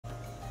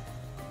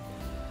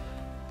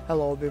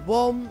Hello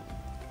everyone,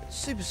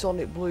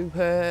 Supersonic Blue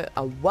here,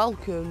 and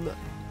welcome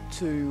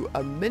to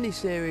a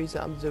mini-series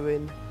that I'm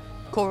doing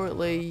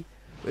currently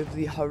with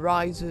the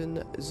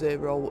Horizon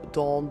Zero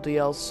Dawn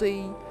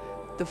DLC,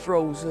 The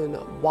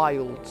Frozen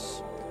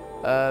Wilds.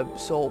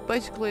 So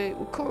basically,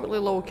 we're currently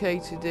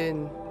located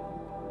in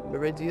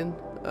Meridian.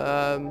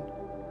 I'm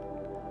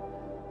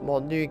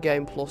on New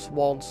Game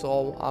 +1,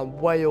 so I'm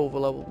way over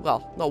level,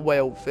 well, not way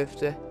over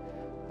 50.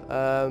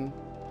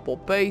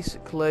 But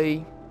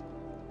basically,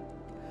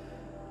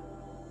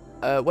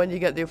 when you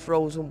get the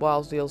Frozen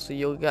Wilds DLC,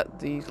 you'll get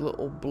these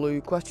little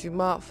blue question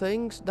mark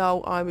things.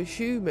 Now, I'm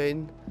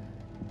assuming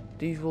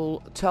these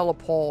will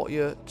teleport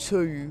you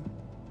to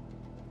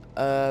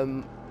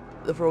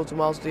the Frozen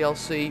Wilds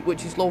DLC,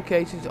 which is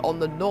located on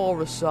the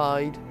north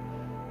side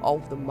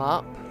of the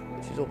map,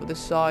 which is over this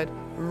side,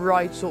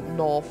 right up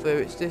north here.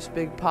 It's this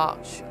big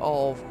patch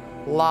of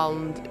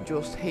land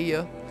just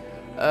here.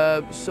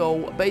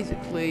 So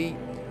basically,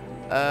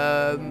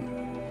 I'm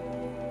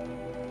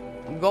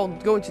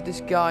going to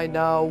this guy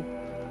now,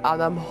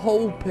 and I'm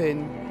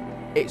hoping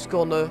it's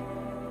gonna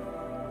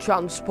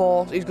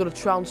transport. He's gonna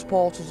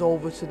transport us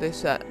over to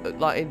this,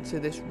 like into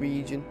this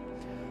region,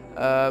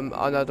 and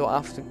I don't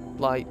have to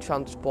like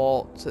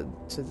transport to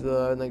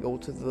there and then go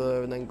to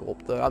there and then go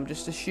up there. I'm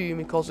just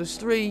assuming because there's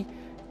 3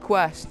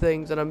 quest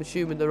things, and I'm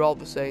assuming they're all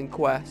the same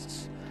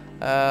quests.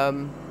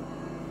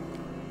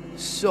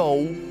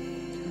 So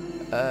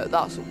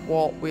that's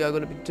what we are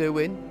going to be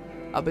doing.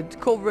 I've been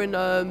covering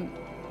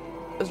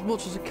as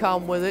much as I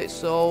can with it,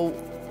 so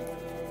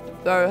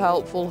very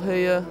helpful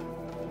here.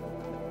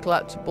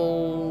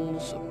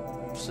 Collectibles,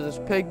 so there's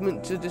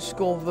pigment to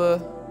discover,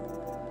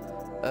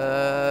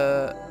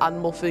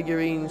 animal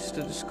figurines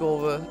to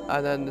discover,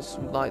 and then there's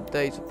some like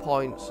data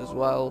points as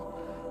well.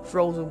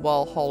 Frozen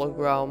Wild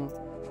hologram,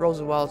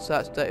 Frozen Wild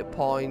sets, data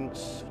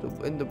points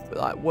in the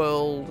like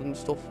world and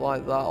stuff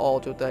like that,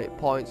 audio data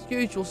points,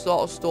 usual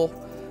sort of stuff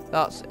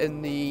that's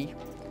in the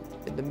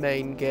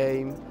main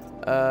game.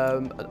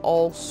 And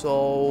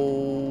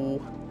also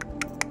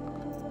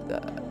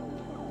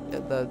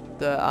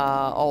there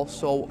are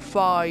also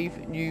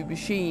 5 new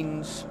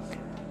machines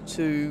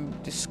to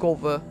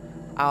discover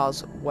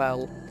as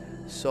well.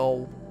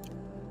 So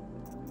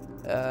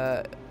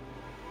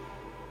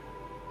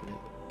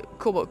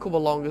come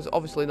along, as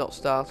obviously not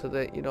started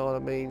it, you know what I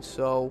mean.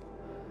 So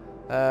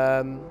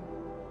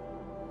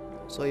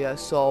so yeah,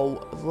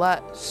 so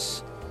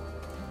let's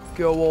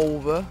go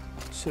over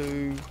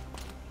to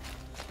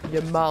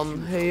your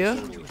man here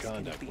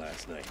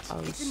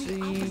and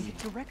see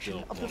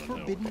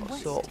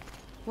what's up.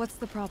 What's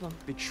the problem?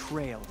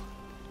 Betrayal.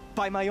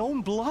 By my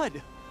own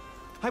blood.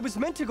 I was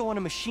meant to go on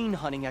a machine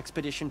hunting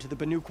expedition to the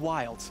Banuk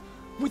Wilds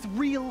with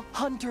real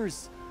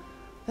hunters.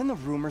 Then the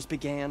rumors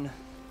began.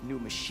 New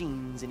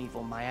machines, an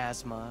evil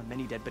miasma,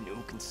 many dead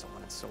Banuk, and so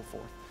on and so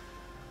forth.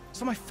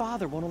 So my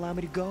father won't allow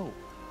me to go.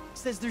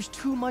 Says there's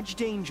too much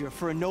danger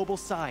for a noble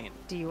scion.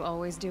 Do you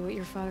always do what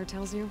your father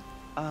tells you?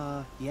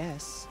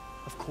 Yes.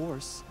 Of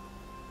course.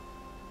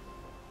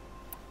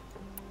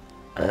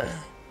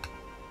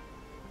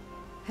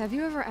 Have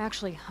you ever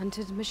actually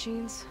hunted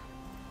machines?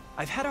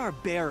 I've had our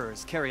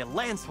bearers carry a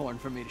lance horn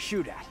for me to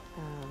shoot at.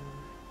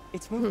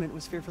 Its movement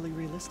was fearfully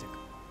realistic.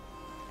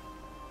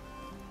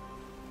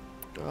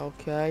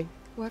 Okay.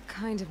 What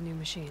kind of new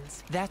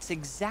machines? That's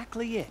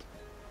exactly it.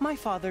 My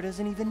father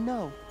doesn't even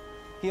know.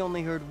 He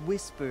only heard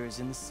whispers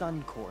in the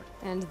Sun Court.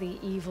 And the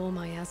evil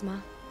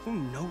miasma? Who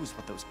knows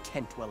what those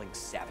tent-dwelling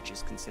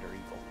savages consider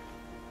evil?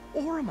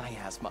 Or a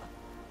miasma.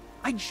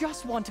 I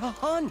just want to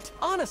hunt,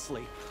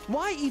 honestly.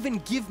 Why even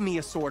give me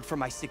a sword for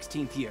my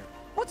 16th year?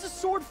 What's a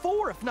sword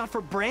for if not for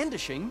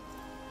brandishing?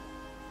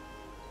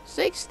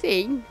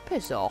 16?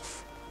 Piss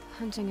off.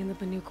 Hunting in the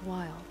Banuk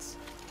Wilds.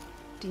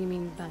 Do you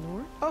mean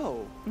Banur?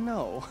 Oh,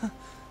 no.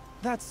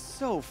 That's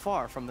so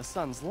far from the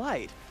sun's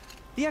light.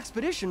 The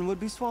expedition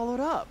would be swallowed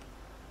up.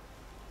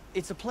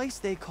 It's a place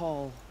they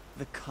call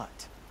the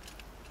Cut.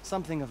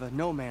 Something of a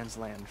no man's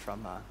land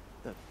from,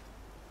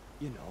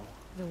 you know.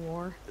 The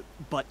war?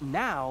 But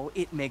now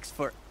it makes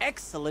for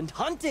excellent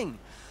hunting.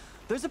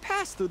 There's a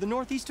pass through the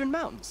northeastern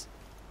mountains.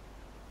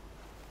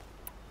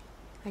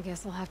 I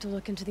guess I'll have to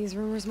look into these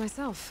rumors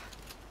myself.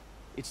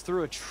 It's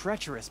through a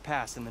treacherous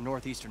pass in the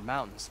northeastern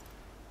mountains.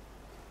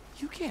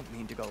 You can't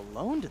mean to go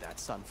alone to that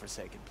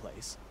sun-forsaken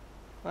place.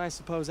 I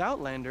suppose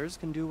outlanders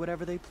can do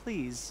whatever they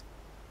please.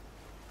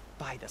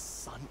 By the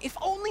sun, if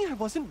only I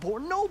wasn't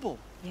born noble!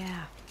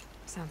 Yeah,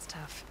 sounds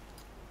tough.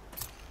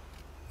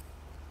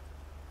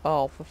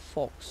 Oh, for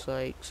fuck's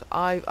sakes.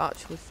 I've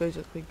actually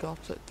physically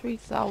got it.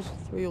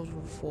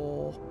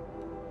 3,304.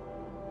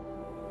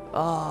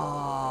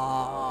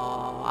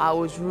 Ah, I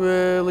was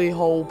really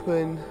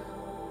hoping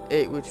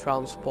it would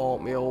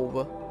transport me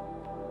over.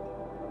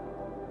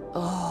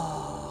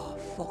 Oh,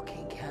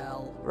 fucking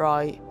hell.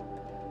 Right.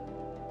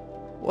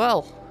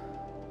 Well,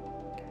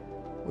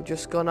 we're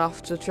just gonna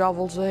have to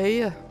travel to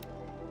here.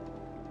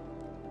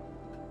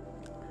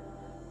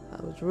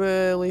 I was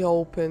really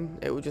hoping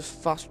it would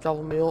just fast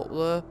travel me up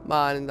there.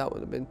 Man, that would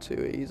have been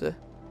too easy.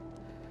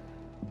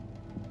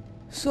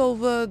 So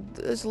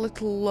there's a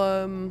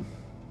little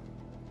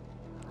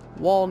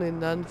warning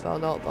then,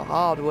 found out the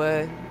hard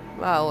way.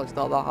 Well, it's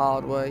not the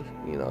hard way,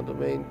 you know what I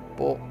mean,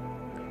 but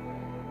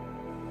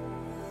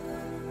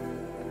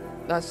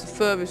that's the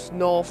furthest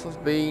north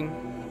I've been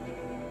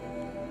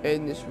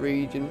in this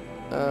region.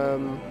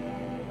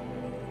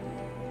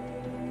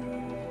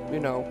 You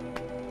know,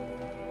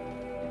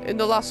 in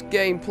the last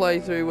game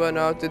playthrough when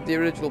I did the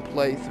original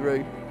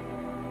playthrough,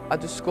 I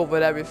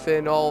discovered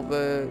everything, all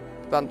the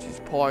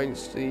vantage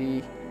points,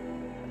 the,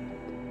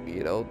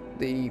 you know,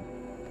 the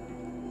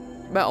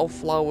metal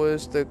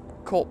flowers, the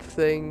cup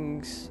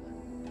things,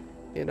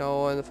 you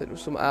know, and I think there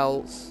was something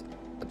else.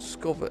 I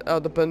discovered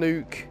the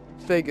Banuk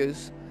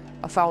figures.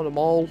 I found them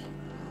all,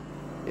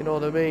 you know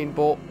what I mean,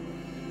 but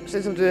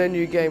since I'm doing a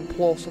new game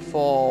plus, I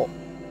thought,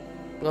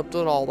 I've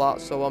done all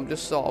that, so I'm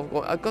just sort of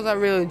going, because I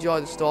really enjoy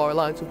the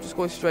storyline, so I'm just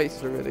going straight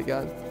through it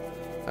again.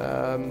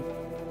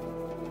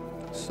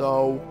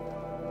 So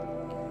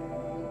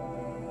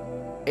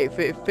if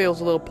it feels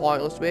a little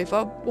pointless to me, if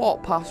I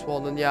walk past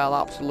one, then yeah, I'll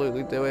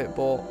absolutely do it,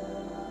 but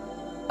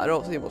I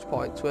don't see much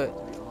point to it.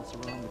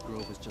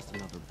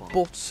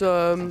 But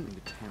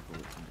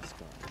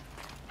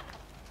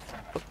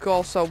of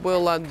course I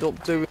will end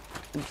up doing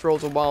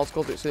Frozen Wilds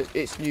because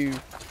it's new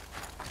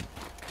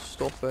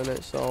stuff in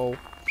it, so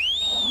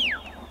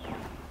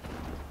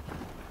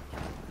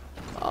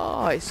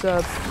it's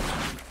a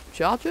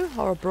charger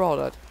or a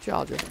broadhead?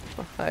 Charger.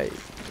 Oh, hey.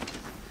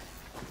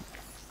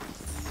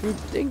 You'd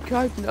think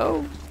I'd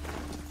know.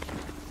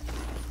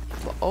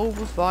 But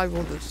over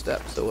 500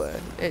 steps away.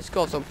 It's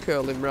because I'm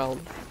curling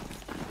round.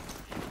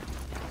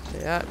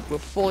 Yeah, we're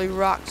fully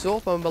racked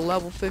up. I'm at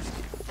level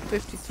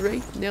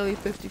 53, nearly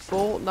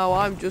 54. Now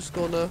I'm just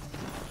gonna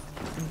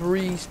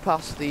breeze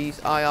past these.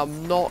 I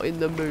am not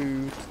in the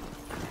mood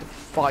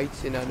for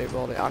fighting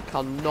anybody. I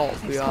cannot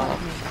be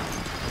arsed.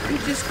 You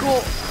just go,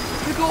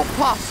 if you go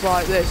past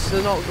like this,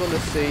 they're not gonna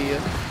see you.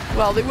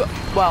 Well, they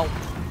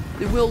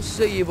will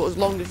see you, but as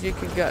long as you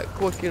can get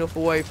quick enough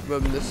away from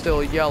them, they're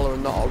still yellow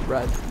and not a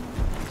red.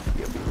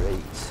 You're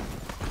great.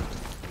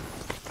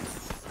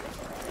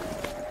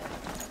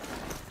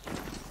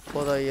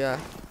 But yeah,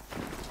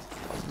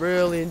 I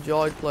really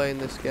enjoyed playing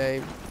this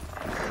game,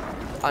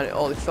 and it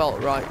only felt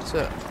right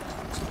to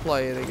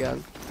play it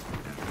again.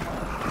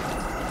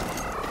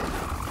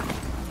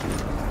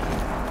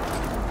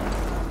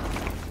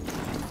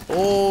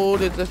 Oh,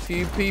 there's a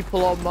few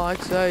people on my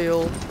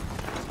tail. Here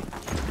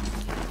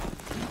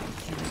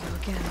we go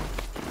again.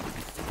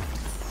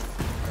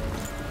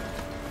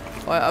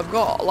 Right, I've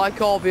got like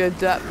all the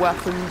adept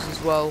weapons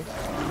as well.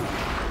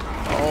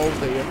 Oh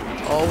dear,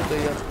 oh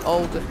dear,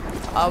 oh dear.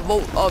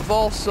 I've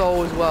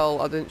also as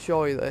well, I didn't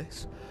show you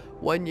this,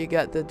 when you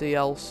get the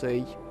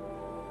DLC,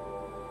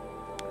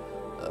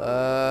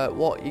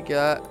 what you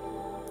get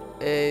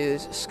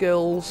is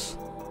skills.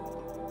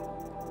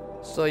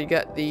 So you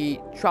get the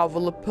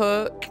Traveller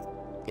perk,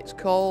 it's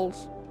called.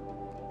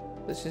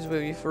 This is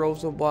with your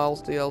Frozen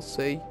Wilds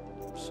DLC.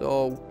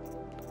 So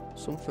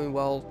something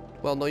well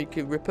no, you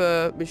can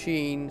repair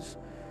machines,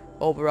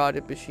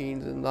 overriding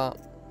machines and that.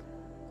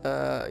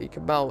 You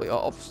can mount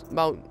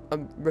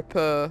and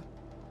repair,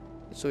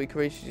 so you can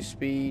increase your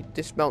speed,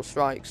 dismount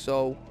strikes,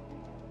 so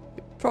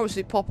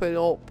probably popping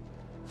up.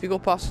 If you go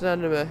past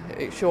an enemy,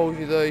 it shows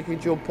you there you can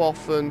jump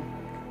off and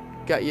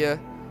get your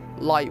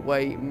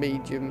lightweight,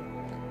 medium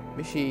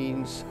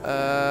machines.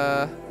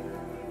 Yeah,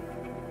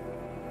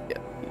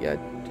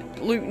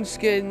 looting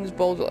skins,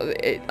 bones,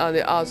 and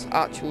it has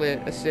actually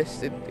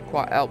assisted,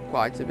 helped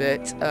quite a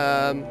bit.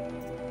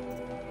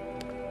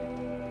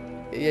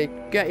 You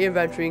get your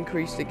inventory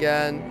increased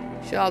again.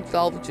 Shard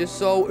salvages.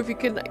 So if you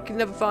can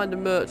never find a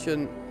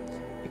merchant,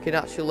 you can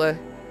actually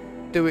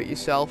do it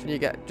yourself, and you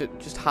get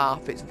just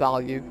half its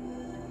value.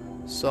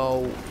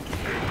 So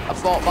I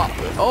thought that.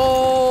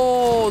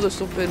 Oh, there's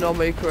something on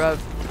me, Krev.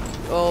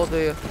 Oh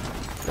dear.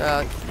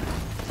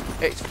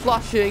 It's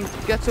flashing.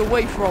 Get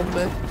away from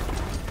me.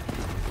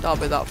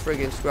 That'll be that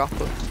friggin'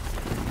 scrapper.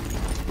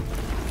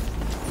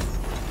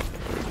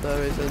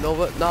 There is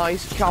another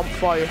nice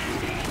campfire.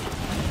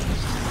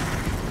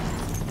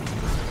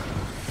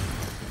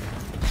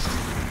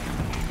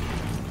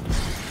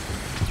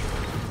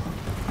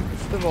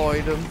 Just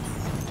avoid them.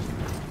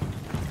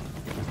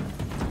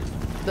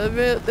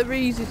 They're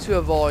easy to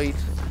avoid,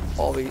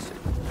 obviously.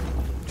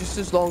 Just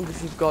as long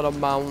as you've got a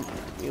mount,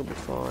 you'll be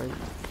fine.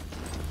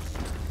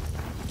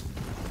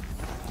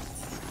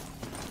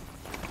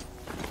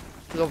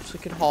 Because obviously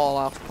you can haul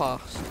ass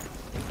past.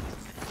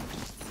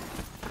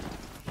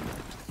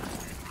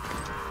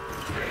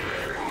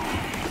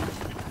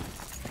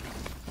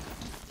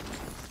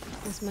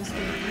 This must be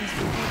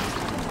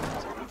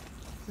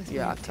with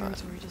yeah,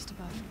 territory just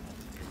above.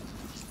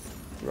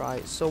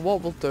 Right, so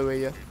what we'll do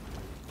here,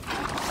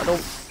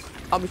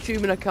 I'm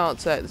assuming I can't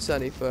take this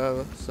any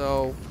further,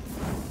 so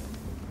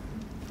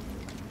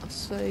I'll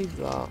save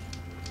that.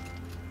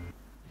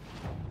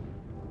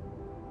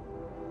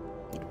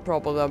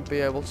 Probably then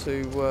be able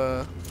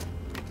to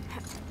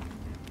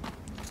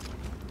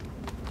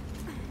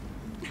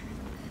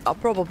I'll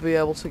probably be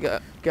able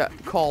to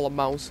call a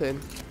mouse in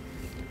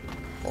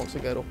once I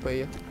get up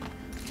here.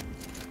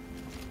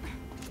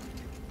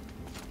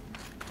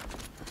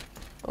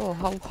 Oh,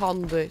 how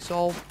handy! It's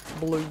all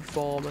blue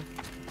for me.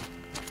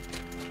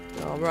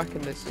 I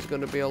reckon this is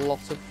going to be a lot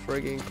of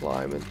frigging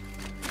climbing.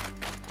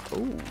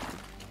 Ooh,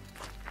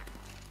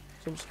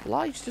 some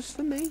supplies just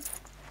for me.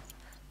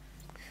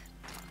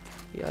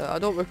 Yeah, I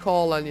don't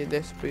recall any of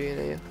this being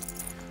here.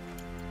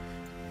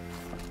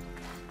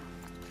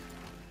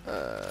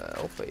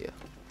 Up here.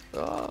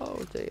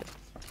 Oh dear.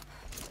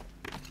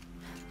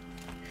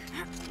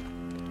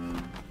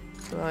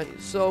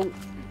 Right, so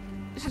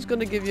this is going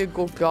to give you a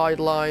good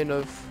guideline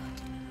of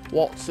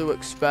what to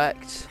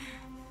expect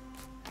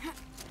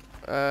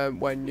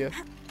when you,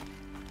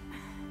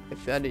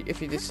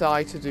 if you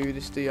decide to do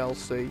this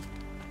DLC.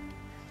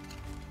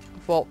 I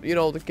thought, you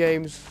know, the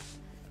game's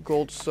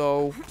good,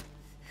 so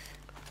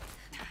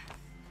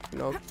you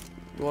know,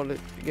 you want to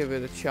give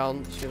it a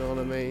chance. You know what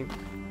I mean?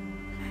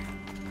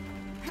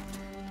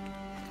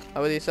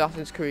 And with the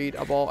Assassin's Creed,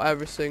 I bought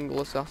every single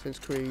Assassin's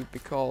Creed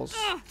because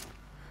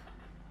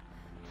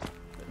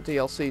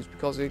DLCs,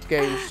 because the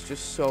game's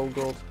just so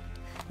good.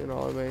 You know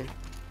what I mean?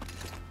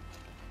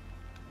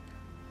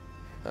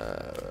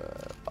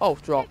 Oh,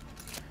 drop.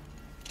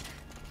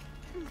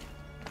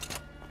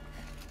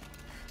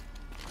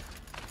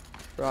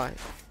 Right.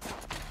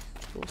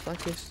 Looks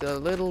like it's a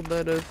little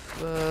bit of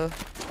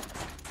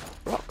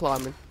rock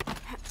climbing.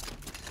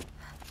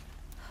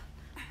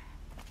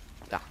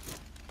 Ah.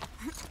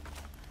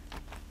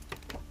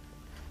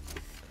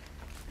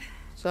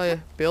 So yeah,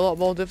 be a lot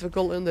more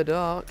difficult in the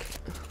dark.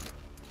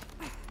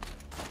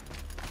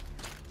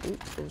 Ooh,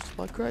 goes to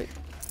my crate.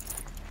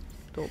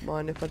 Don't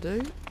mind if I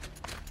do.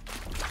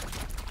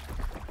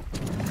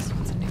 This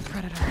one's a new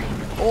predator.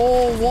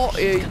 Oh, what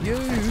are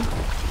you?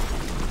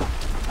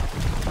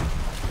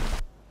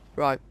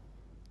 Right.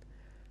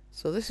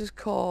 So this is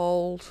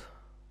called...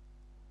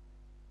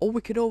 Oh,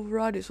 we can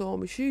override it, so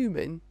I'm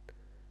assuming...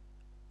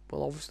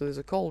 Well, obviously there's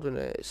a code in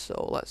it,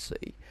 so let's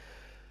see.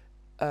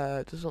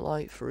 Doesn't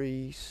like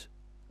freeze.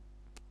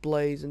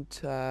 Blaze and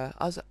tear.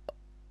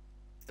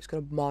 It's got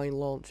a mine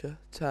launcher.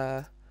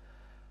 Tear.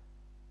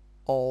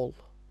 All.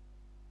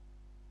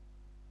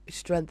 Its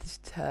strength is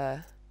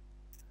tear.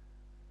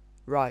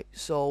 Right,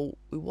 so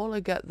we want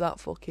to get that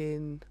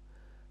fucking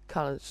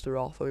canister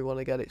off, and we want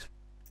to get its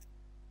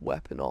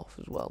weapon off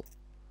as well.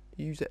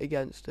 Use it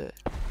against it.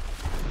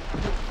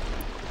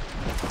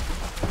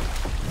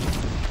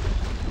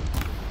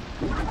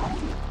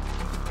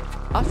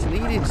 Actually,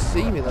 he didn't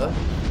see me though.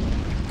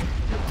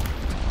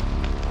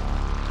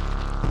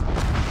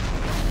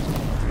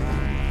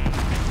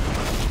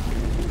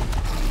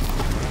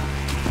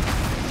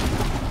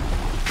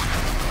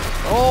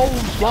 Oh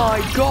my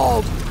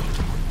god!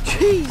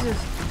 Jesus!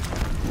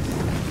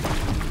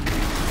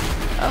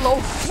 Hello!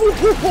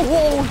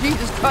 Oh,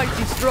 Jesus Christ,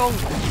 he's strong!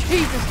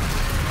 Jesus!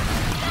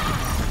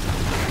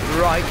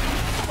 Right.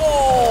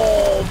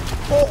 Oh,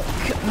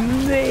 fuck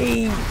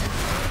me!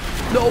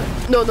 No,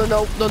 no, no,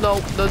 no, no,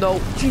 no, no,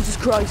 no. Jesus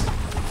Christ.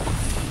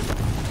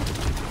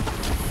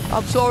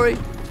 I'm sorry.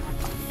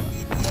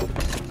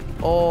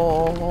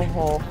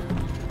 Oh.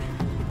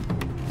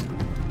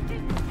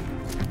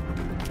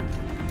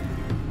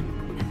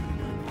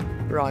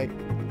 Right.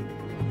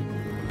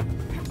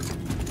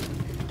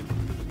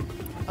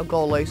 I've got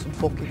to lay some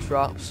fucking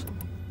traps.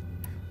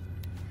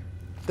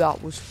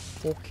 That was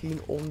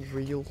fucking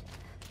unreal.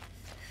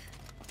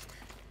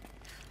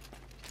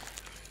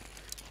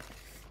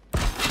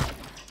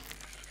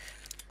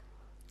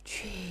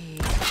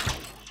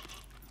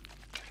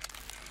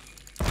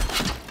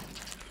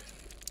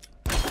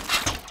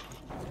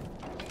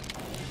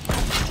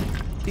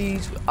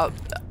 These have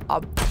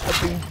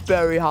been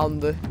very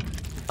handy.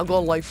 I'm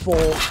gonna like 4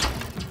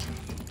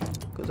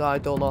 because I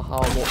don't know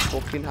how much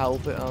fucking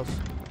help it has.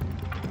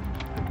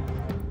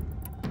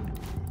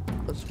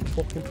 There's some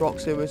fucking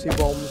proximity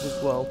bombs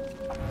as well.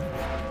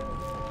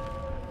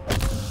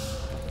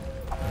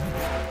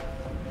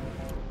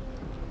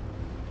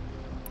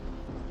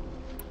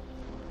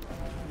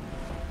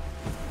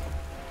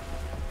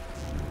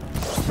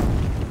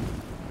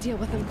 Deal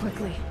with them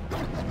quickly.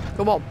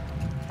 Come on,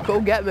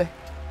 go get me.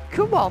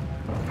 Come on,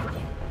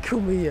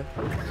 come here.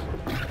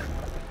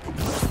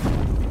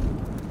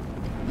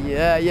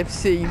 Yeah, you've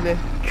seen me.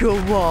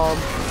 Come on,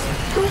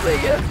 come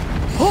here.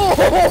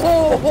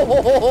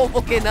 Oh,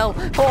 fucking hell.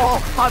 Oh,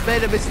 I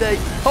made a mistake.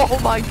 Oh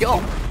my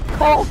god.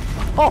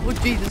 Oh,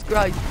 Jesus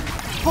Christ.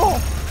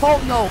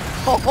 Oh no.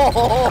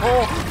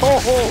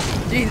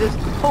 Oh, Jesus.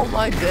 Oh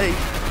my day.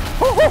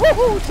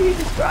 Oh,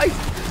 Jesus Christ.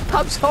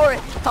 I'm sorry.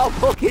 I'm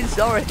fucking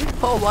sorry.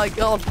 Oh my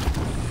god.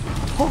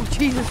 Oh,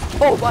 Jesus.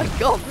 Oh my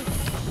god.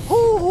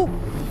 Oh,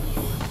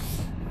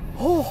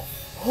 oh,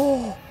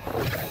 oh,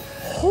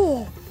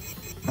 oh,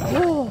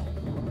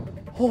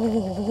 oh,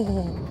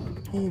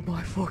 oh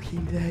my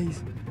fucking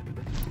days.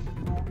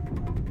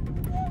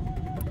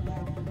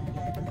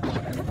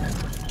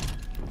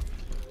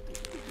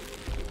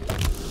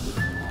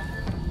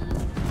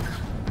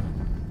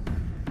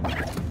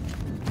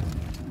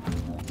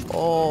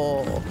 Oh.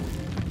 Oh.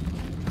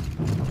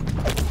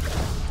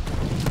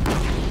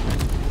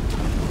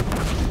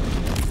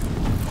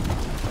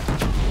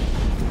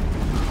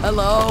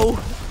 Hello.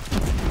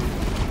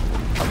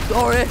 I'm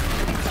sorry.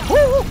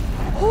 Oh,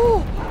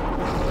 oh,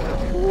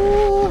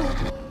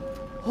 oh,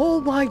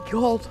 oh my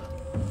god.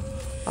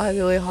 I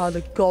nearly had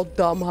a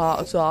goddamn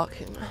heart attack.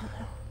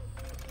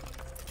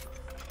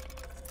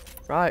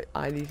 Right,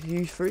 I need to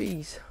use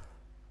freeze.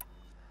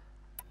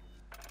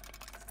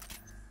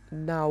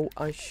 Now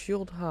I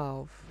should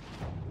have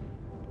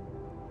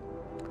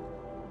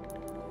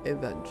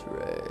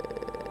inventory,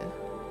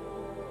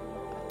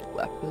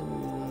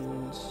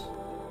 weapons,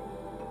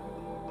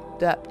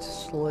 depth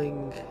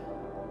sling.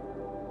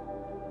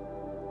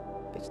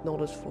 It's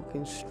not as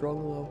fucking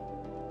strong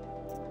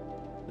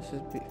though. This is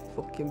a big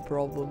fucking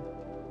problem.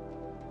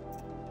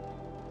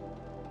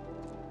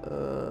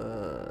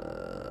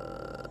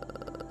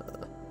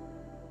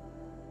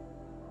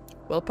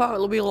 Well, apparently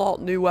there'll be a lot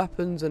of new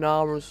weapons and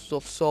armor and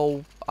stuff,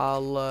 so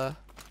I'll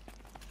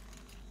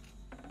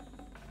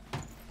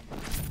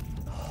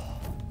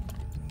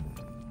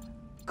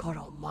God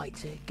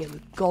almighty, give me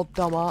a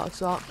goddamn heart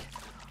attack.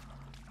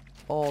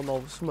 Oh no,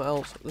 there's something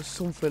else. There's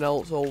something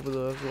else over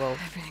there as well.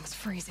 Everything's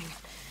freezing.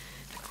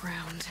 The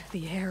ground,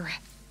 the air,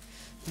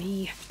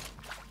 me.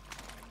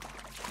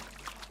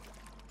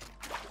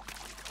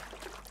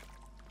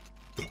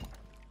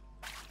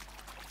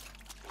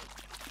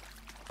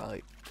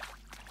 Right.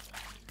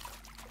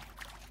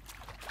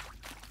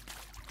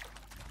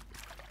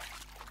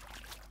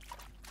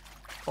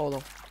 Oh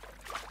no.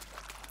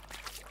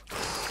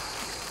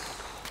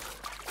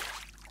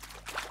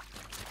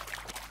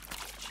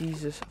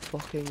 Jesus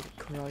fucking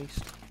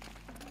Christ.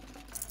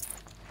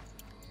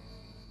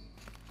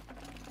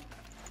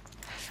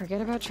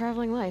 Forget about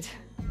traveling light.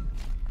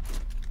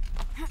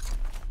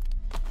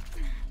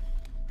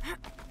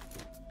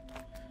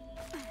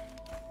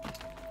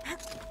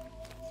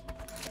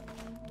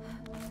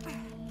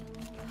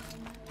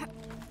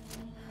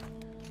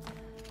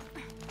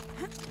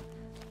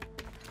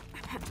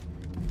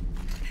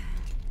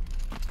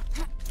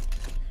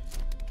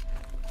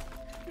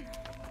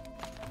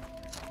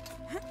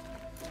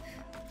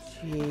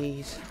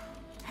 Jeez.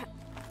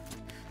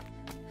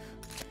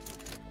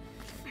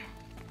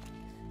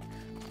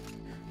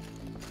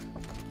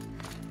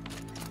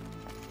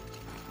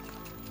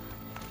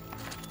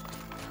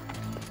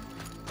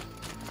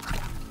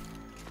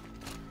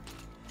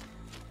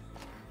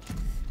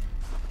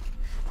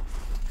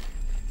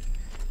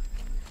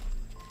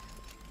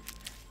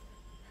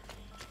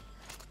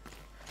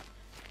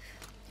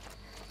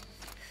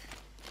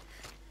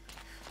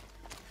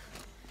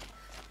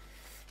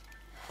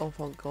 Oh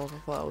thank God! I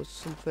thought that was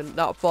something.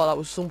 I thought that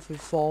was something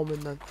forming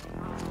then.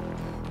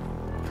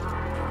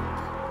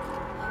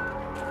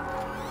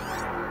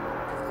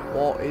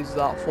 What is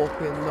that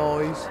fucking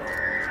noise?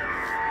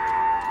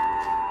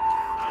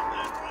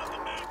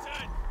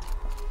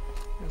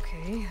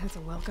 Okay, that's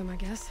a welcome, I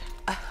guess.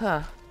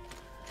 Aha.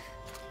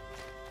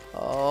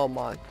 Oh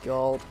my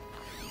God.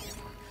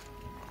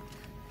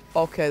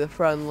 Okay, they're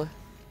friendly.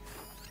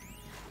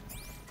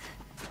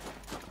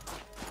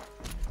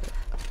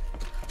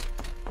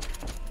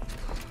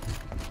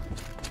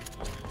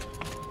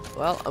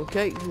 Well, I'm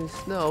caked in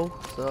snow,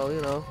 so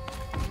you know.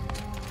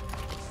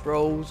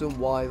 Frozen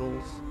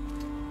wilds.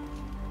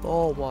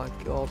 Oh my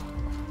God.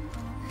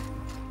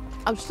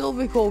 I'm still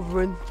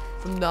recovering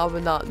from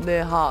having that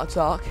near heart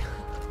attack.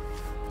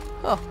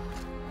 Oh.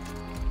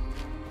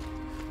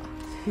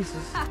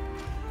 Jesus.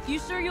 You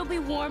sure you'll be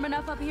warm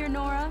enough up here,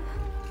 Nora?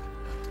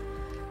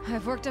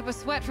 I've worked up a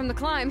sweat from the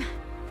climb.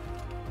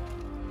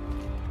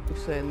 You're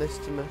saying this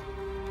to me.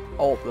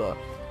 Oh, up there.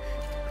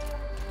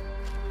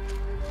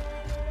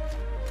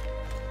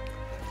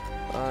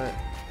 Right.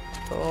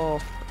 Oh,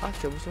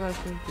 actually, was there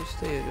anything just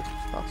here just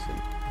passing?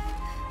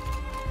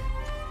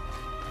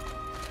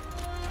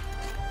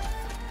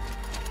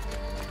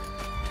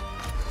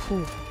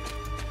 Whew.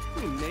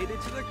 We made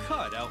it to the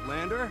cut,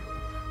 Outlander.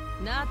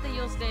 Not that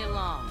you'll stay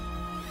long.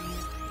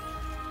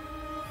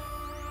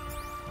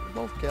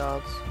 Both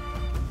guards.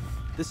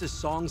 This is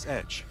Song's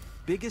Edge,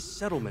 biggest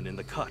settlement in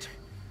the cut.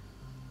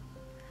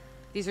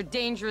 These are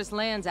dangerous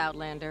lands,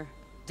 Outlander.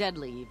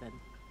 Deadly, even.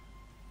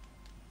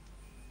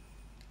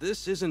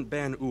 This isn't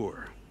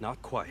Banuk,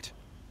 not quite.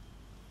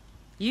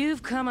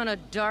 You've come on a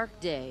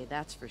dark day,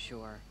 that's for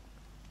sure.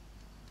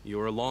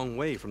 You're a long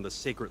way from the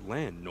sacred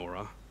land,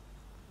 Nora.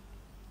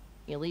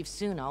 You'll leave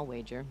soon, I'll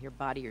wager. Your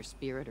body or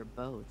spirit or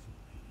both.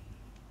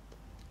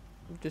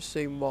 I'm just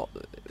seeing what.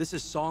 This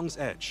is Song's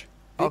Edge,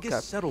 biggest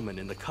Okay. settlement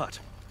in the cut.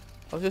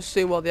 I was just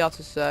seeing what they had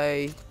to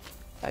say.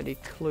 Any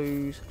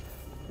clues?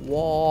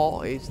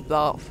 What is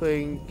that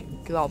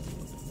thing? That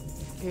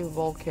fucking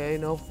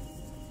volcano.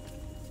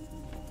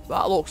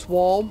 That looks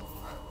warm.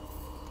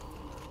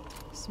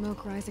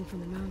 Smoke rising from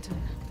the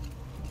mountain.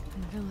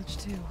 And the village,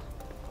 too.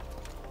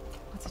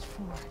 What's it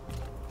for?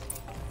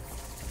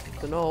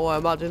 Don't know, I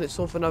imagine it's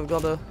something I've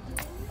got to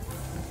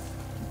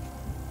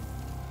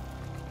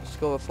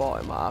discover.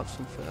 Thought it might have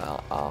something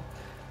out.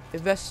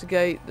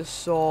 Investigate the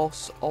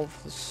source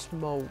of the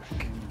smoke.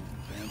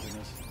 Abandon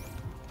us.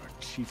 Our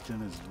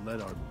chieftain has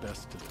led our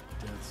best to the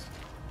deaths.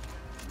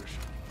 Where should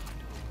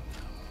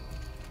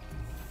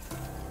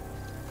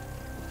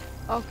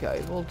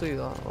Okay, we'll do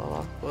that.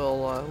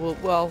 We'll I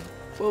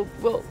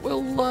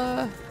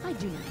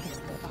do not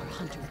think that our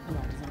hunter's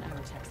blood is on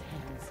Aratek's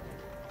hands.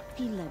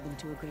 He led them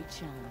to a great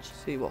challenge.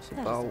 see what's That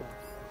is about. all.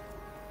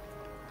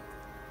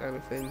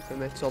 Everything for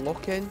me to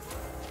look in.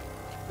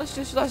 Let's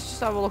just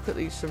have a look at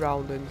these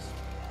surroundings.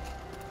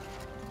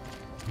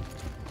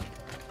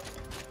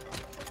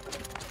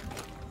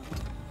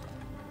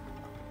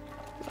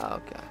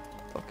 Okay.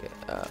 Okay.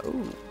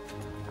 Ooh.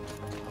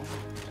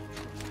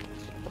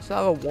 Let's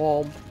have a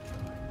warm.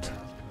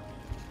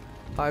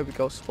 Here we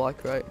go, supply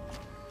crate.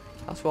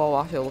 That's what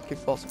I'm actually looking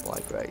for, supply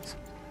crate.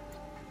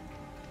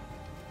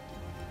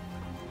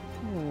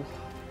 Ooh.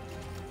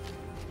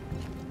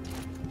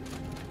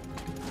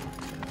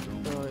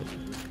 Right.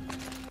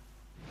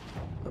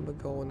 Where am I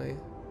going here?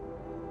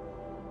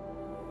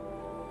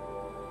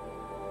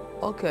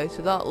 Okay,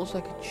 so that looks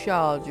like a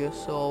charger,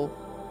 so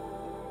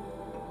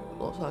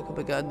looks like I'll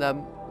be getting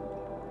them.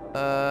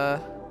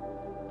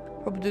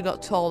 Probably do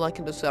that tall like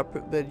in a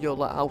separate video,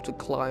 like how to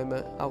climb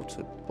it, how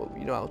to,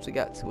 you know, how to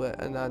get to it,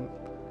 and then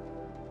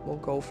we'll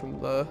go from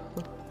there.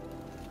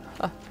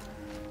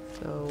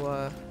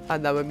 So,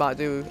 and then we might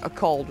do a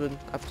cauldron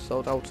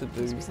episode, how to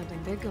do. Must be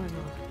something big going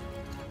on.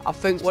 I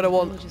think what I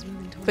want, I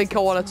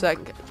want to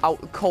take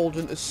out the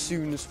cauldron as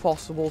soon as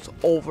possible to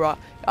override.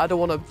 I don't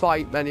want to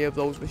fight many of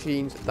those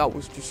machines. That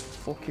was just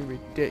fucking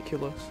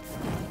ridiculous.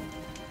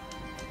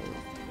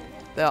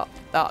 That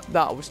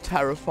was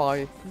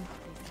terrifying.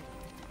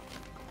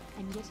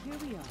 And yet here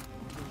we are.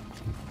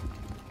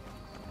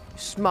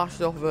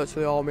 Smashed off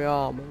virtually all my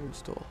armor and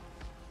stuff.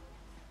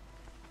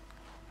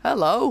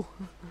 Hello.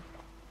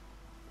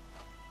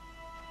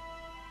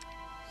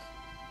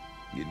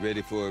 Get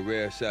ready for a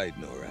rare sight,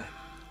 Nora.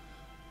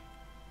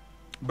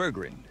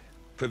 Bergrand,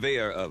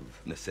 purveyor of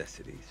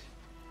necessities.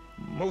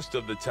 Most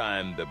of the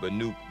time, the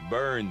Banuk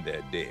burn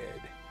their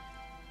dead,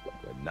 but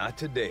not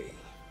today.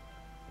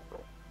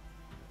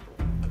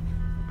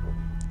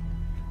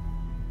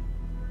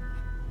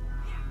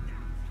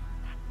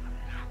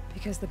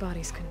 Because the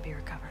bodies couldn't be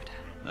recovered.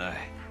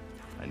 Aye,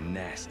 a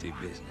nasty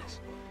business.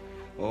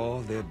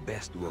 All their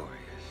best warriors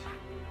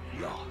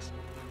lost.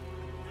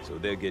 So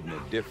they're getting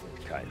a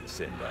different kind of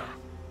send-off.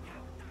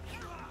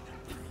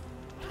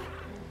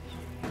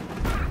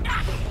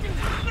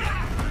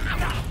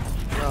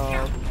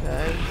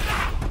 Okay.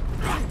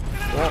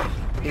 What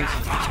is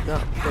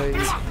that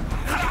thing?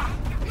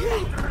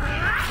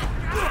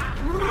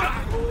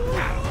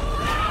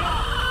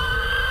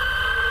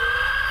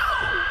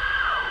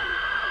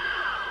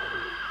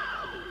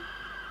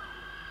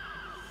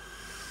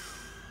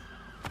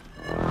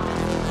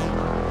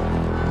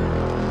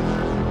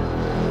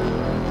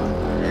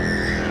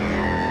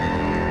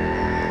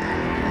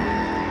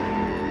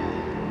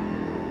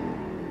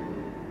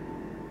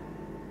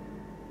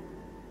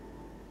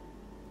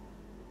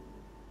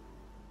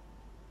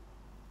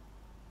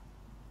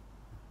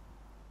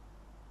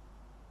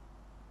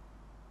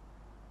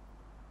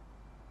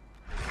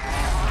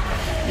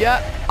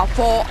 Yeah, I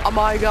thought I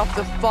might have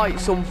to fight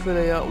something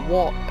here.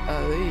 What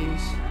are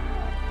these?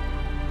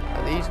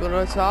 Are these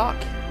gonna attack?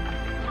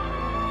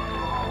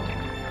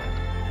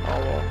 Oh,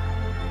 what?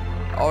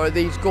 Or are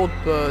these good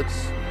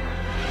birds?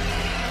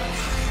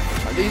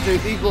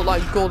 These look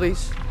like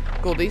goodies.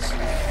 Goodies. So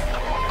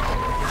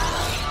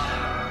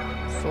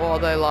what are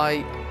they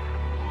like?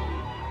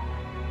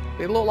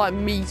 They look like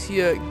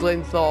meteor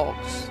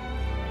glinthawks.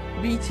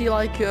 Meaty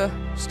like a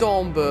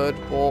storm bird,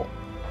 but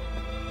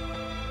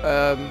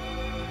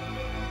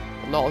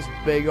not as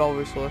big,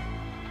 obviously.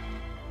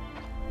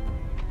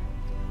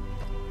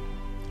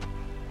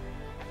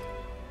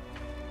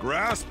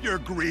 Grasp your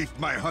grief,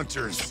 my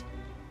hunters,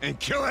 and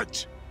kill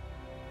it!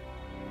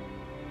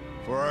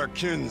 For our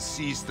kin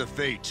sees the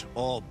fate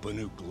all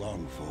Banuk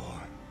long for.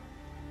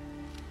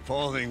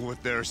 Falling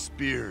with their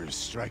spears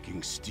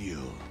striking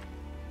steel.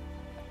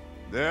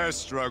 Their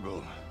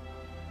struggle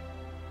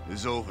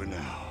is over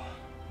now.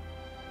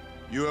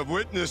 You have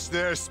witnessed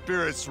their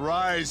spirits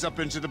rise up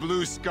into the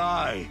blue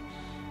sky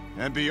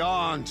and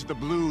beyond to the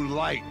blue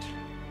light.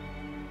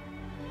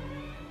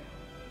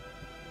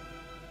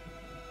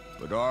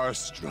 But our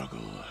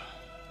struggle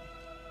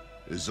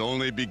is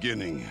only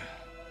beginning.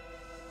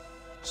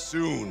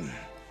 Soon,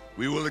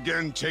 we will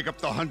again take up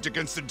the hunt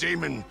against the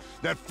daemon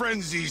that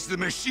frenzies the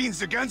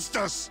machines against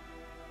us.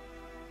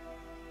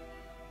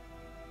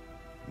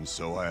 And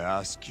so I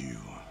ask you,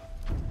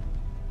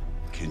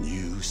 can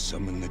you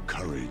summon the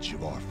courage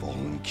of our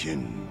fallen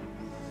kin?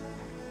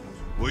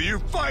 Will you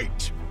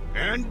fight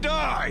and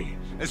die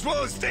as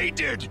well as they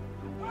did?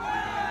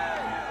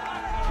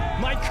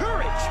 My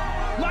courage!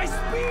 My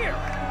spear!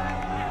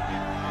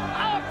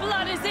 Our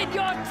blood is in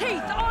your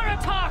teeth,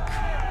 Aratak!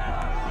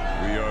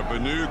 We are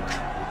Banuk.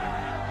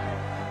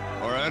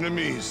 Our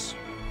enemies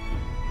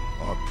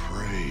are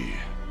prey.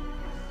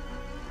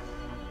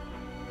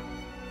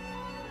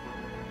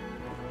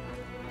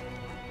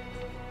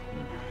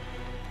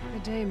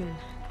 daemon.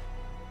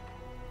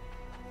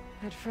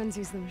 Had friends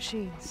use the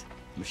machines.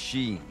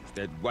 Machines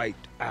that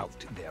wiped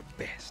out their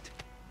best.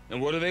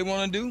 And what do they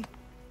want to do?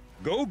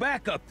 Go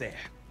back up there.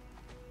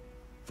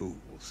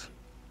 Fools.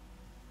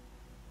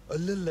 A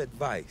little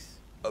advice,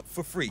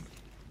 for free.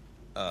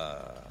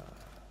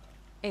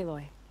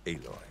 Aloy.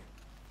 Aloy.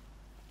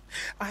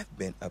 I've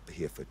been up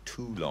here for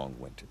 2 long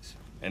winters,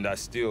 and I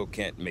still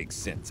can't make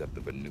sense of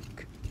the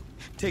Banuk.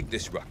 Take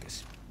this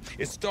ruckus.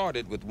 It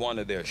started with one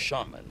of their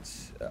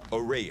shamans,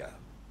 Aurea,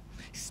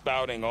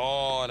 spouting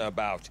on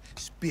about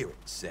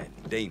spirits and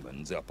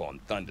demons up on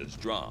Thunder's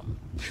drum.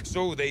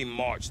 So they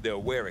march their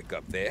Warwick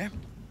up there,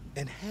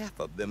 and half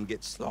of them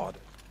get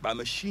slaughtered by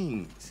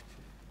machines.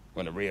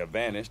 When Aurea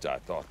vanished, I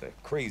thought the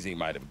crazy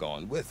might have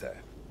gone with her,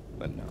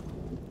 but no.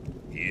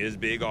 Here's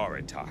Big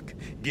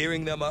Aratak,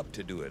 gearing them up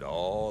to do it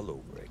all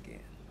over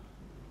again.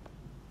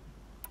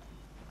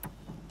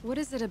 What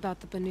is it about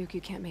the Banuk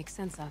you can't make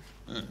sense of?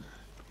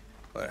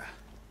 Well,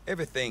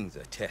 everything's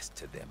a test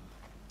to them.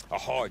 A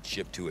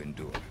hardship to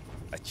endure.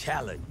 A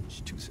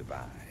challenge to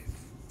survive.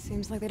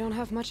 Seems like they don't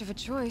have much of a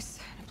choice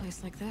in a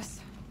place like this.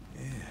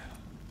 Yeah.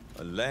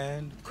 A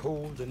land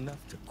cold enough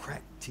to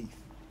crack teeth.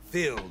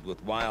 Filled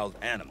with wild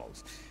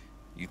animals.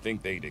 You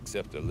think they'd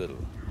accept a little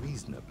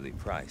reasonably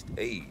priced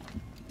aid.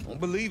 Don't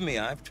believe me,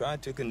 I've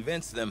tried to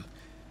convince them.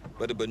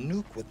 But a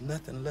Banuk with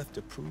nothing left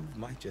to prove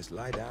might just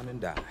lie down and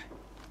die.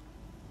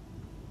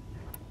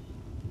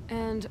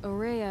 And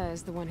Aurea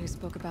is the one who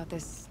spoke about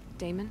this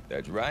daemon?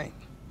 That's right.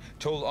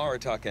 Told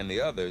Aratak and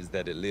the others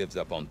that it lives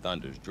up on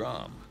Thunder's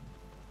drum.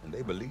 And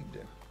they believed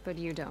him. But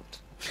you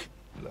don't.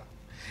 Look,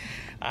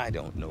 I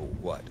don't know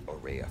what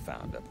Aurea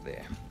found up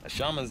there. A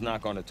shaman's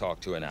not going to talk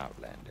to an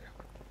outlander.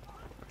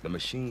 The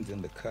machines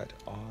in the cut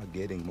are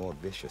getting more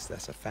vicious,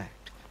 that's a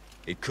fact.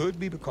 It could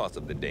be because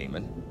of the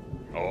daemon,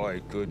 or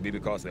it could be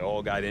because they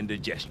all got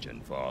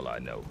indigestion, for all I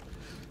know.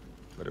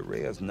 But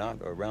Aurea's not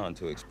around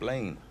to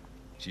explain.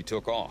 She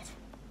took off,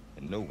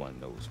 and no one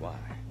knows why.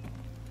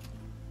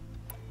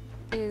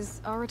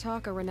 Is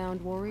Aratak a renowned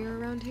warrior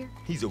around here?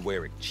 He's a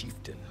Warwick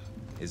chieftain.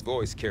 His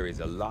voice carries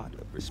a lot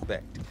of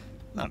respect.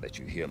 Not that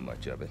you hear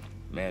much of it.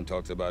 Man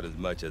talks about as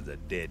much as a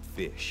dead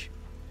fish.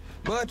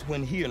 But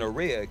when he and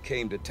Aurea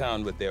came to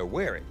town with their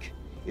Warwick,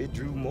 it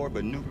drew more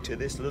Banuk to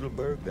this little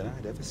burg than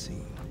I'd ever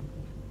seen.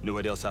 Know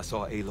what else I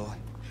saw, Aloy?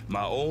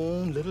 My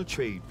own little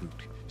trade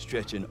route,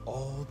 stretching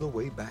all the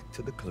way back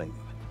to the claim.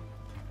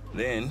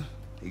 Then,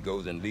 he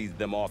goes and leads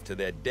them off to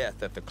their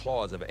death at the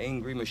claws of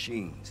angry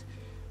machines.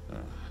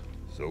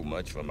 So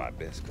much for my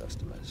best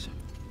customers.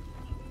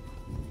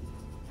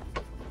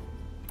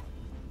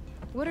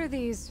 What are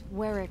these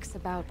Warwicks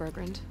about,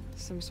 Bergrand?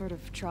 Some sort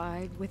of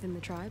tribe within the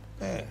tribe?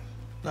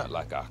 Not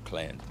like our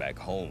clans back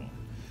home.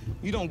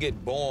 You don't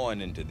get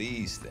born into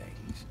these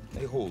things.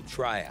 They hold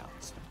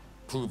tryouts.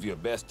 Prove your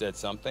best at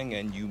something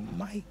and you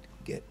might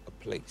get a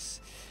place.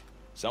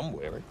 Some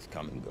Warwicks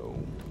come and go.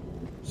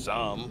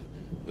 Some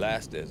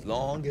last as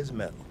long as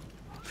metal.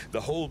 The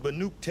whole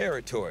Banuk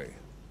territory,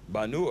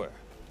 Banur,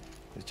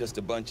 is just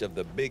a bunch of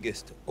the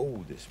biggest,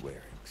 oldest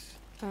Warwicks.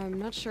 I'm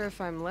not sure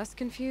if I'm less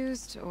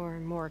confused or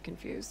more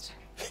confused.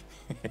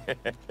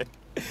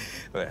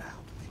 Well,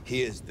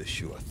 here's the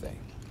sure thing.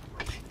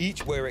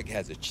 Each Warwick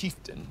has a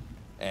chieftain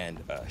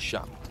and a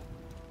shaman.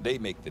 They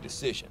make the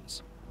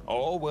decisions.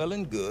 All well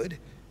and good,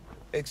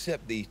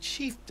 except the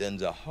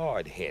chieftains are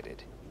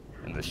hard-headed,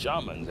 and the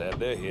shamans have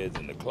their heads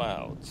in the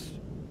clouds.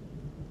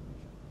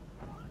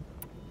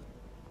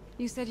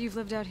 You said you've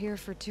lived out here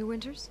for 2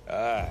 winters?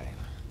 Aye.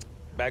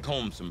 Back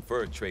home, some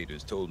fur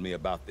traders told me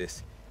about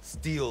this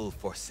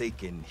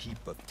still-forsaken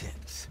heap of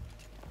tents.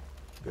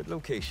 Good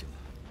location.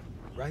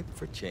 Ripe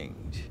for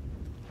change.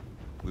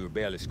 We were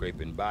barely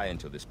scraping by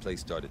until this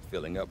place started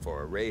filling up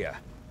for Aurea.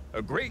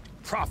 A great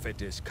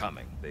prophet is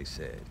coming, they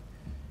said.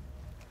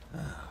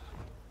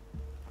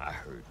 I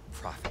heard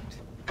prophet.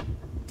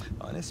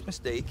 Honest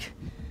mistake.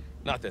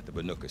 Not that the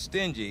Banuk are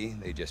stingy,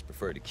 they just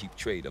prefer to keep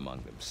trade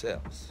among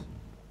themselves.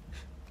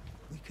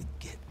 We could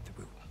get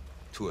through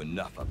to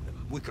enough of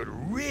them. We could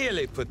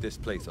really put this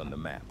place on the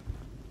map.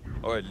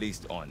 Or at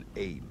least on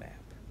a map.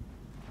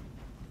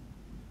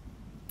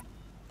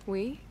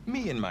 We?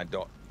 Me and my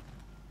daughter.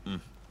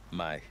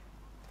 My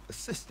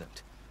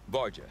assistant,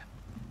 Varja.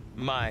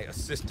 My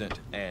assistant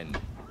and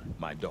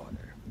my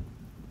daughter.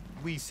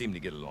 We seem to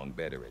get along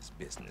better as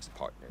business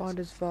partners. Why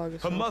does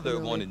Vargas Her mother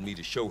familiar? wanted me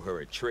to show her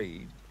a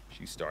trade.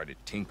 She started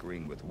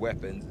tinkering with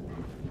weapons.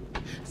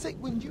 Say,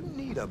 when you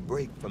need a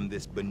break from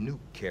this Banuk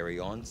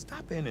carry-on,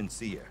 stop in and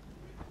see her.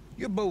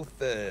 You're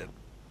both,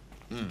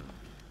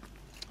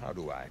 how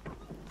do I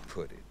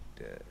put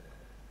it?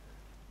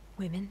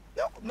 Women?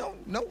 No.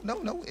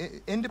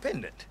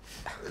 Independent.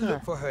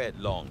 Look for her at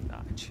Long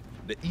Notch,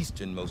 the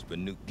easternmost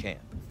Banuk camp.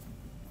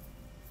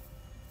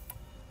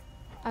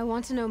 I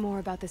want to know more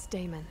about this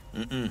daemon.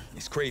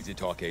 It's crazy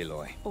talk,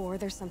 Aloy. Or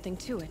there's something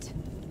to it.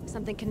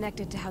 Something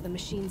connected to how the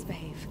machines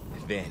behave.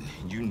 Then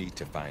you need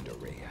to find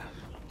Aurea.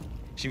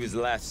 She was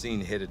last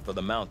seen headed for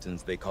the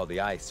mountains they call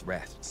the Ice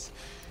Rafts.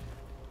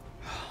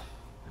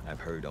 I've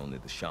heard only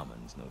the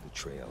shamans know the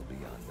trail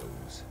beyond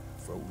those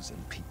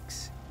frozen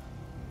peaks.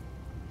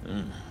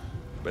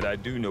 But I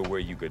do know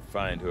where you could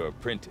find her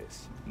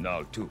apprentice,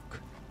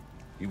 Naltuk.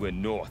 He went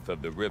north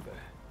of the river,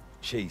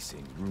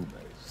 chasing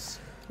rumors.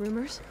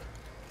 Rumors?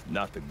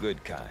 Not the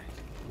good kind.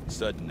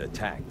 Sudden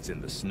attacks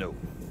in the snow.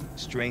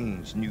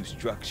 Strange new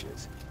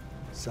structures.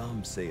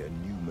 Some say a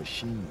new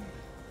machine,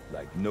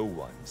 like no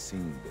one's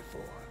seen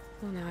before.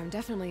 Well, now I'm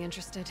definitely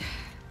interested.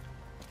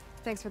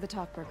 Thanks for the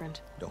talk,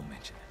 Bergrand. Don't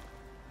mention it.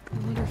 I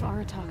wonder if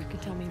Aratak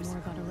could tell me more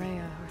about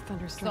Araya or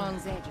Thunderstorm.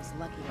 Song's Edge is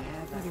lucky to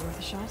have Maybe worth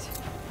a shot.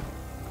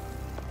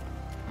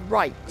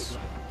 Right.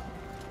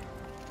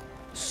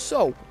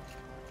 So.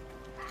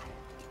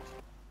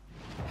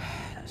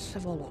 Let's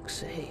have a look,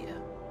 see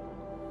here.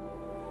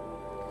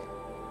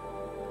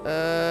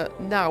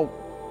 Now.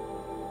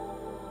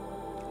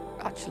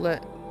 Actually,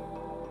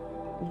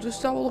 we'll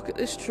just have a look at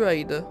this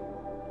trader.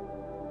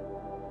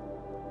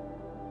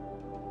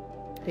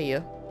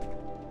 Here.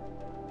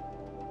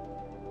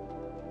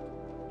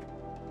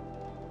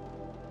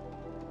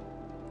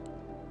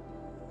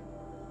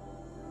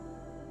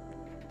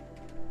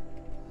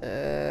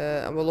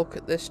 And we'll look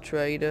at this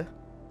trader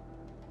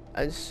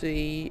and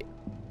see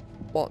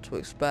what to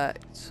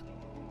expect,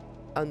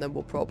 and then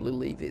we'll probably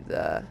leave it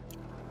there.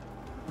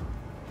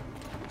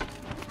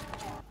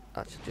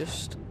 Actually,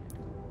 just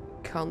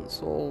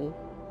cancel.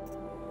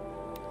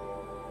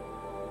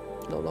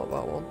 No, not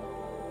that one.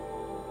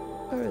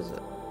 Where is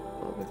it?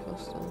 What have we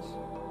cost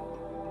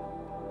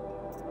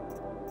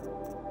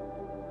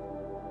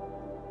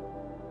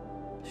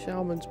us?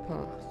 Shaman's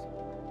Path.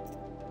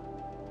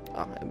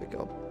 Ah, here we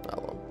go.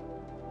 That one.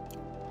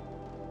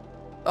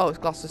 Oh, it's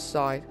Glass's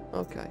side.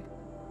 Okay.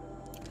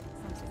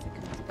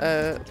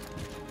 So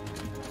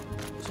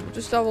we'll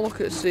just have a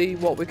look at see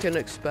what we can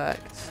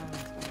expect.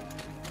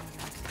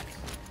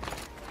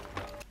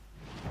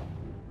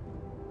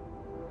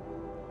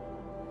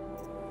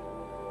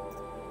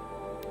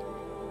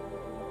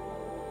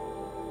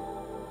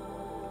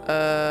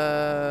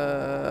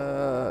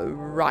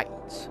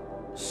 Right.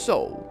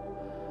 So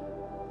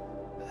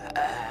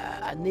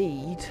I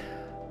need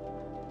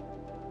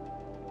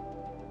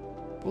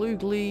Blue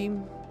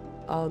Gleam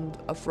and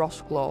a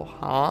Frostglow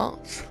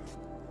heart.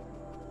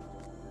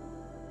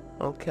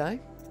 Okay.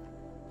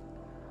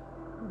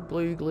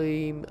 Blue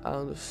Gleam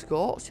and a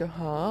Scorcher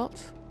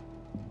heart.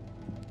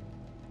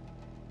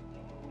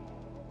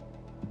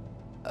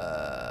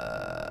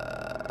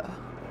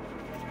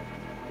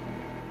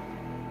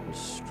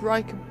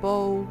 Striker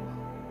bow.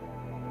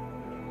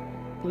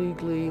 Blue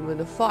Gleam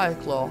and a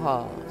Fireclaw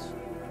heart.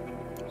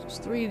 So it's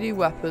 3D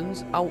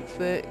weapons,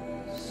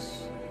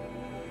 outfits.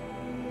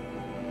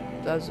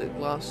 Desert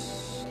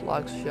glass,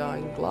 slag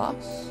shine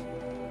glass.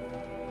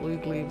 Blue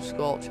Gleam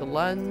Scorcher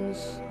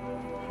lens.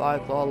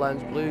 Fireclaw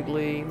lens, Blue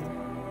Gleam.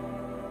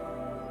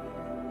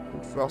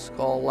 And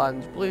Frostclaw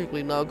lens, Blue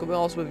Gleam. Now, to be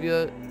honest with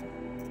you,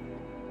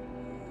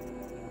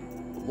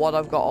 what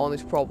I've got on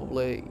is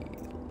probably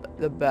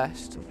the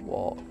best of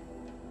what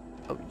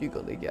you're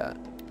gonna get.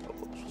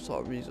 What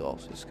sort of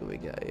resources can we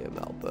get here?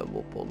 Metal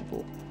Thermal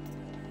Bundle.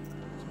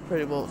 It's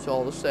pretty much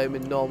all the same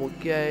in normal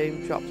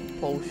game. Traps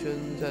and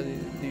potions, any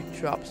new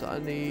traps that I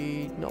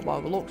need. Not by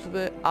the looks of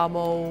it.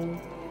 Ammo.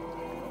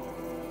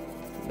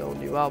 No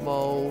new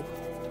ammo.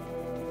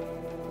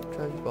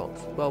 Treasure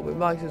box. Well, we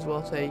might as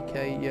well take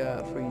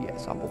a free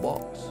sample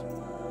box.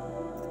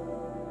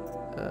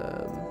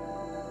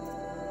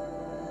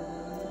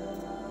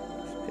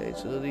 Okay,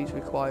 so these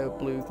require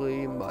Blue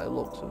Gleam by the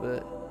looks of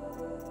it.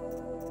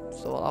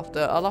 So I'll have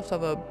to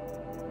have a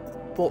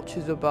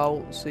butcher's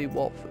about and see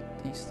what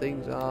these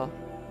things are.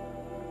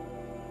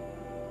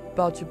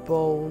 Badger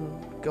bone,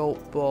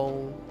 goat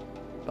bone,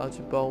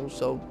 badger bone.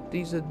 So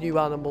these are new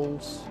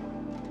animals.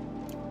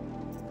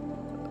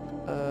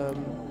 I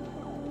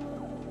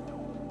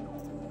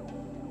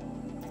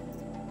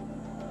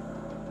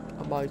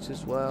might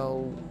as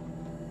well.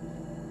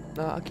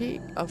 Now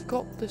I've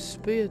got this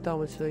spear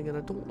damage thing and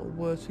I don't know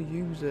where to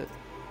use it.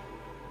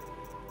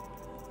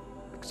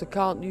 Because I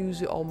can't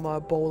use it on my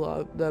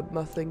bow,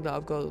 my thing that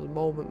I've got at the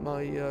moment,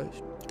 my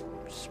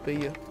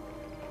spear.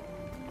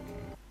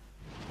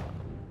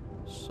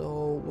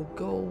 So we'll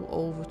go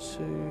over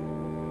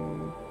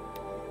to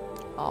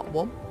Art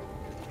 1.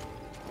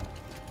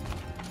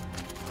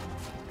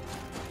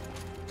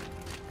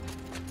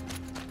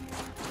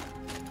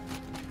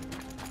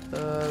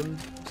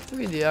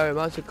 Through the area, I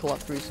might as well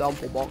collect 3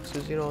 sample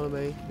boxes, you know what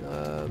I mean?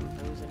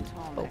 Those in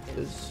Talmud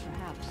is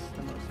perhaps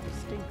the most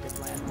distinctive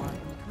landmark in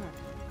the country.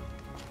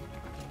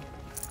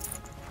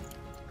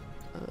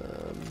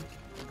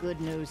 Good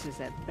news is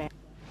that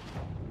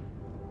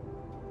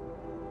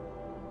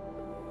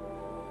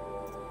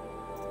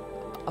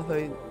I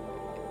think,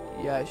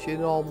 yeah, it's your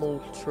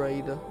normal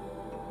trader.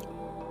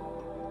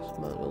 Just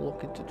might as well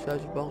look into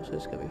treasure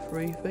boxes, get me a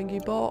free thingy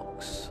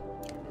box.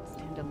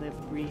 tend to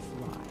live brief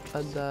lives.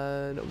 And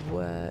then,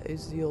 where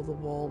is the other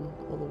one?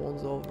 Other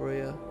one's over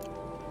here.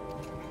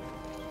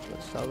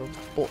 Let's have a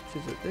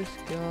butcher's at this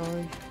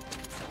guy.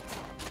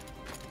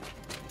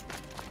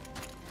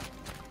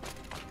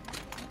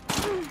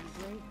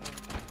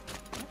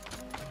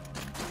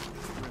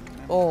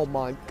 Oh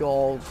my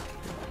god.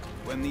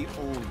 When the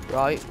old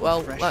Right,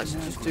 well, let's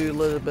just do a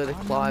little bit of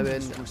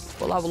climbing.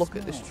 We'll have a look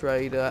at this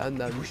trader, and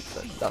then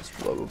that's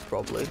where we'll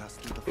probably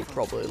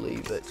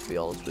leave it, to be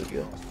honest with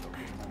you.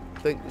 I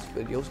think this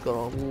video's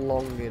gone on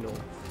long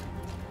enough.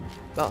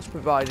 That's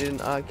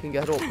providing I can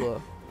get up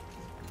there.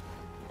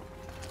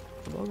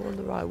 Am I going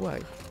the right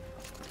way?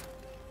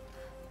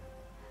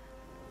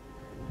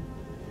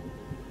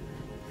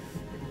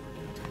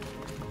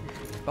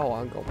 Oh,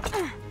 hang on.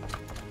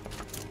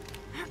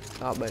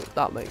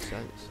 That makes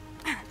sense.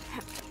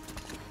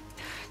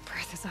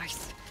 Breath is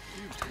ice.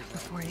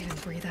 Before I even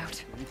breathe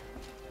out.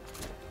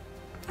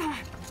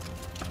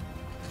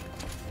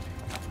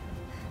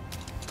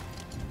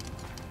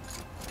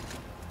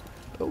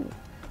 Oh.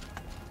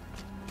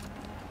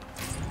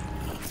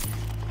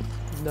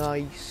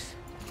 Nice.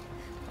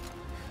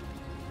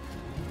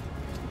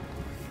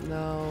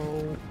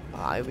 No.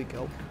 Ah, here we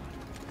go.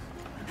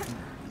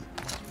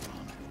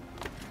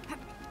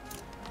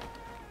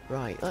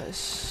 Right,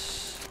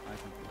 there's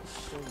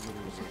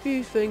a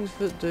few things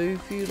that do, a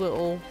few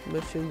little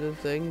missions and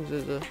things.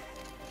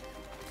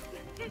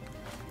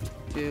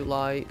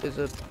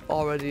 There's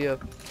already a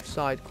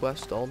side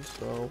quest on,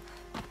 so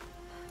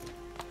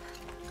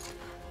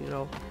you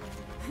know,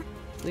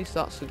 at least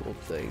that's a good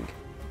thing.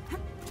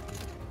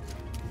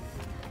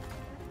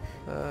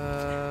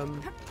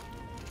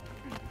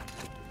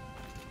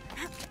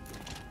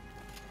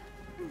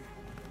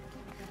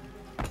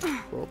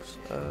 Whoops.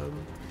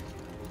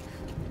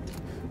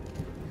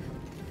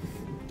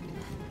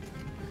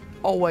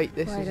 Oh wait,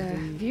 this Quite is a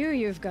the... view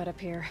you've got up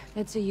here.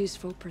 It's a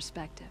useful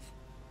perspective.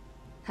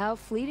 How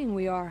fleeting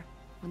we are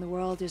when the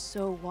world is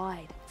so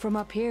wide. From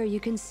up here, you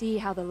can see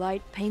how the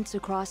light paints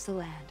across the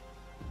land.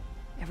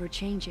 Ever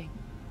changing.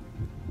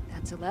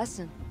 That's a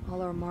lesson.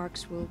 All our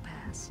marks will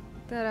pass.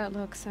 That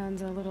outlook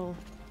sounds a little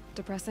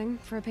depressing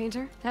for a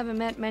painter. Haven't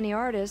met many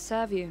artists,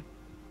 have you?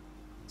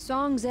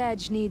 Song's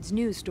Edge needs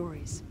new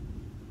stories.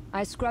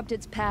 I scrubbed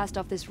its past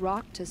off this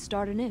rock to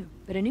start anew,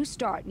 but a new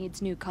start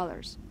needs new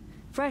colors.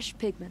 Fresh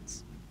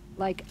pigments,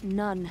 like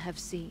none have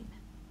seen.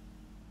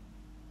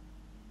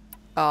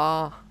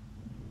 Ah.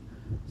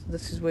 So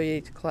this is where you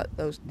need to collect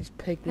these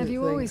pigment Have you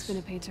things. always been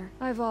a painter?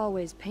 I've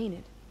always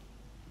painted.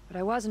 But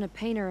I wasn't a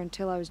painter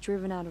until I was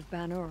driven out of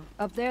Banuk.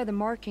 Up there, the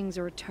markings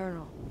are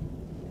eternal.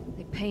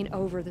 They paint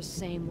over the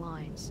same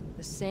lines,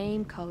 the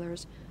same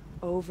colors,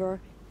 over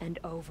and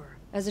over.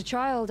 As a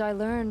child, I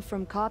learned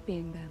from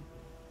copying them.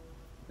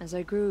 As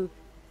I grew,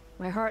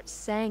 my heart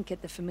sank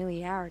at the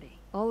familiarity.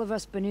 All of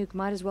us Banuk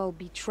might as well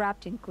be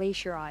trapped in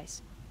glacier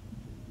ice.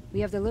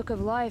 We have the look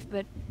of life,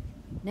 but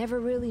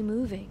never really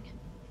moving.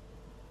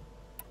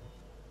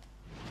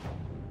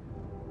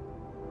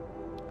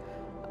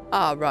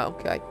 Ah, right,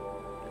 okay.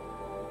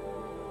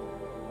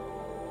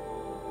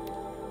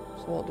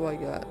 So what do I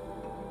get?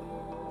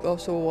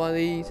 Also, I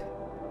need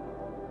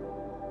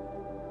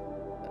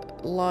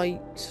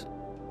light,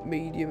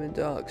 medium, and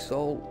dark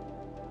salt.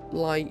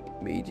 Light,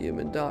 medium,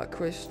 and dark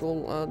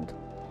crystal, and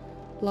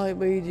light,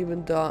 medium,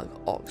 and dark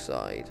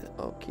oxide.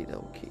 Okie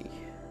dokie.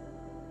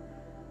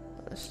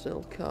 I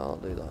still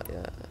can't do that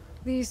yet.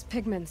 These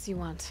pigments you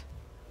want.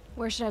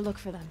 Where should I look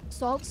for them?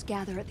 Salts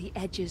gather at the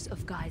edges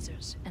of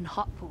geysers and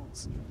hot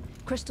pools.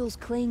 Crystals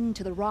cling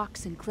to the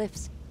rocks and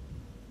cliffs.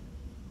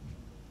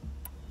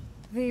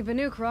 The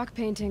Banuk rock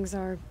paintings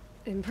are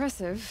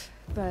impressive,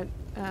 but,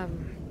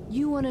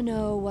 You want to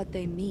know what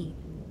they mean?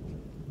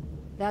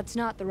 That's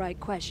not the right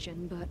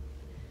question, but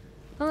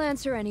I'll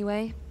answer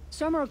anyway.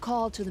 Some are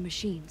called to the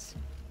machines.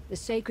 The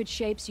sacred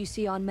shapes you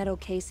see on metal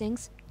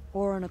casings,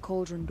 or on a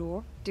cauldron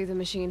door. Do the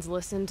machines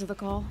listen to the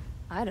call?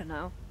 I don't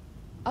know.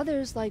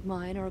 Others, like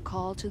mine, are a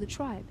call to the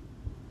tribe.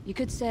 You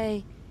could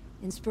say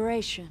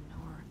inspiration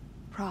or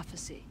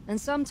prophecy.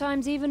 And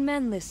sometimes even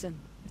men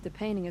listen, if the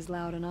painting is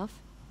loud enough.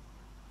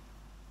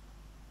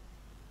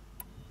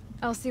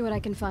 I'll see what I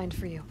can find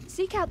for you.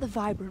 Seek out the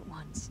vibrant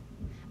ones.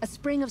 A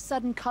spring of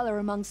sudden color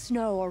among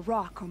snow or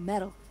rock or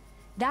metal.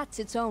 That's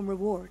its own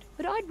reward.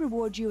 But I'd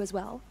reward you as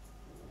well.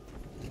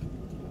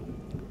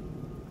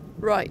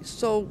 Right,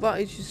 so that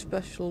is your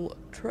special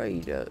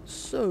trader.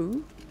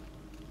 So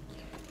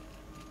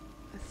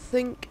I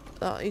think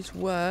that is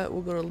where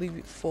we're going to leave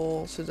it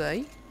for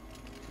today.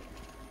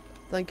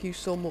 Thank you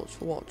so much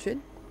for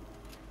watching.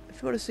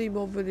 If you want to see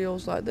more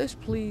videos like this,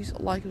 please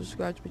like and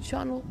subscribe to my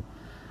channel.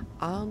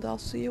 And I'll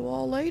see you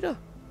all later.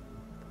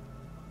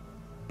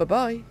 Bye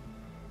bye.